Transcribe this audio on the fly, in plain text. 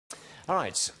All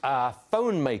right,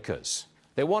 phone makers.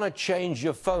 They want to change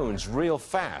your phones real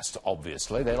fast,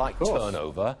 obviously. They like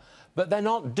turnover, but they're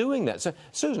not doing that. So,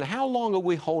 Susan, how long are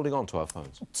we holding on to our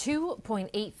phones?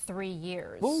 2.83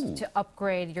 years Ooh. to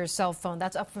upgrade your cell phone.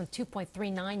 That's up from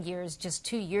 2.39 years just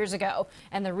 2 years ago.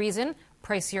 And the reason?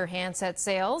 Pricier handset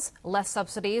sales, less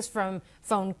subsidies from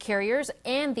phone carriers,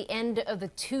 and the end of the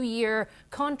 2-year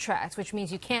contracts, which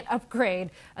means you can't upgrade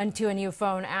into a new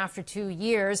phone after 2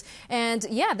 years. And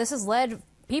yeah, this has led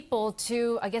people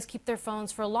to, I guess, keep their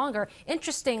phones for longer.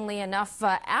 Interestingly enough,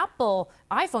 Apple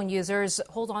iPhone users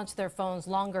hold on to their phones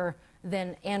longer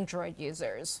than Android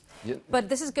users. Yeah. But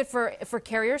this is good for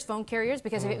carriers, phone carriers,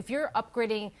 because if you're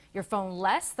upgrading your phone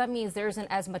less, that means there isn't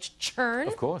as much churn.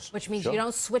 Of course. Which means you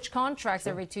don't switch contracts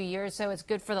every 2 years, so it's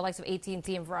good for the likes of AT&T and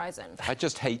Verizon. I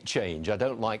just hate change. I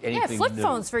don't like anything flip new.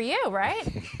 phones for you, right?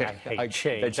 I hate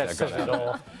change. That says it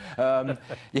all.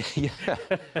 Yeah.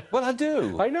 Well, I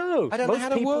do. I know. I don't know how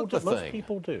to work the thing. Most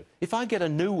people do. If I get a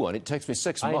new one, it takes me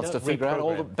 6 months to figure out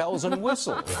all the bells and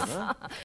whistles. You know?